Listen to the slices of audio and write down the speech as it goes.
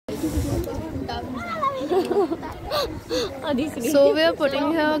So we are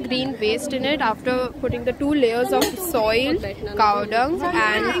putting here green waste in it after putting the 2 layers of soil, cow dung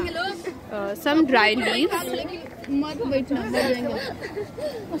and some dry leaves.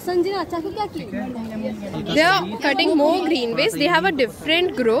 They are cutting more green waste. They have a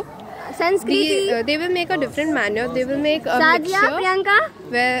different group. They will make a different manure. They will make a mixture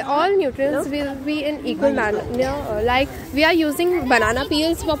where all nutrients will be in equal manner. Like we are using banana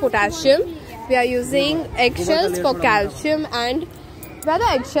peels for potassium. We are using eggshells for calcium. And where are the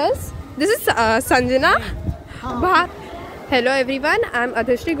eggshells? This is Sanjana. Hello everyone. I am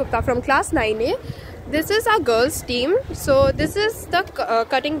Adhishri Gupta from class 9A. This is our girls team. So this is the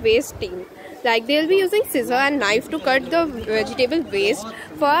cutting waste team. Like they'll be using scissor and knife to cut the vegetable waste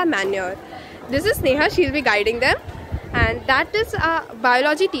for our manure. This is Neha, she'll be guiding them. And that is our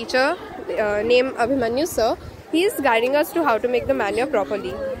biology teacher named Abhimanyu sir. He is guiding us to how to make the manure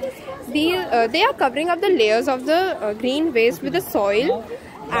properly. They are covering up the layers of the green waste with the soil.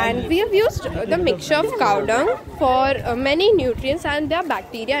 And we have used the mixture of cow dung for many nutrients and there are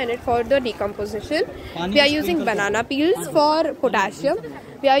bacteria in it for the decomposition. We are using banana peels for potassium.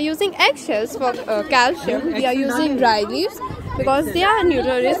 We are using eggshells for calcium. We are using dry leaves because they are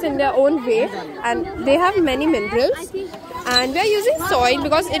nutritious in their own way and they have many minerals. And we are using soil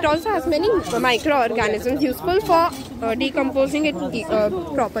because it also has many microorganisms useful for decomposing it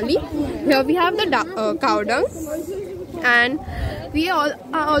properly. Here we have the cow dung. And we are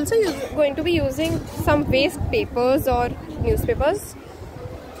also going to be using some waste papers or newspapers.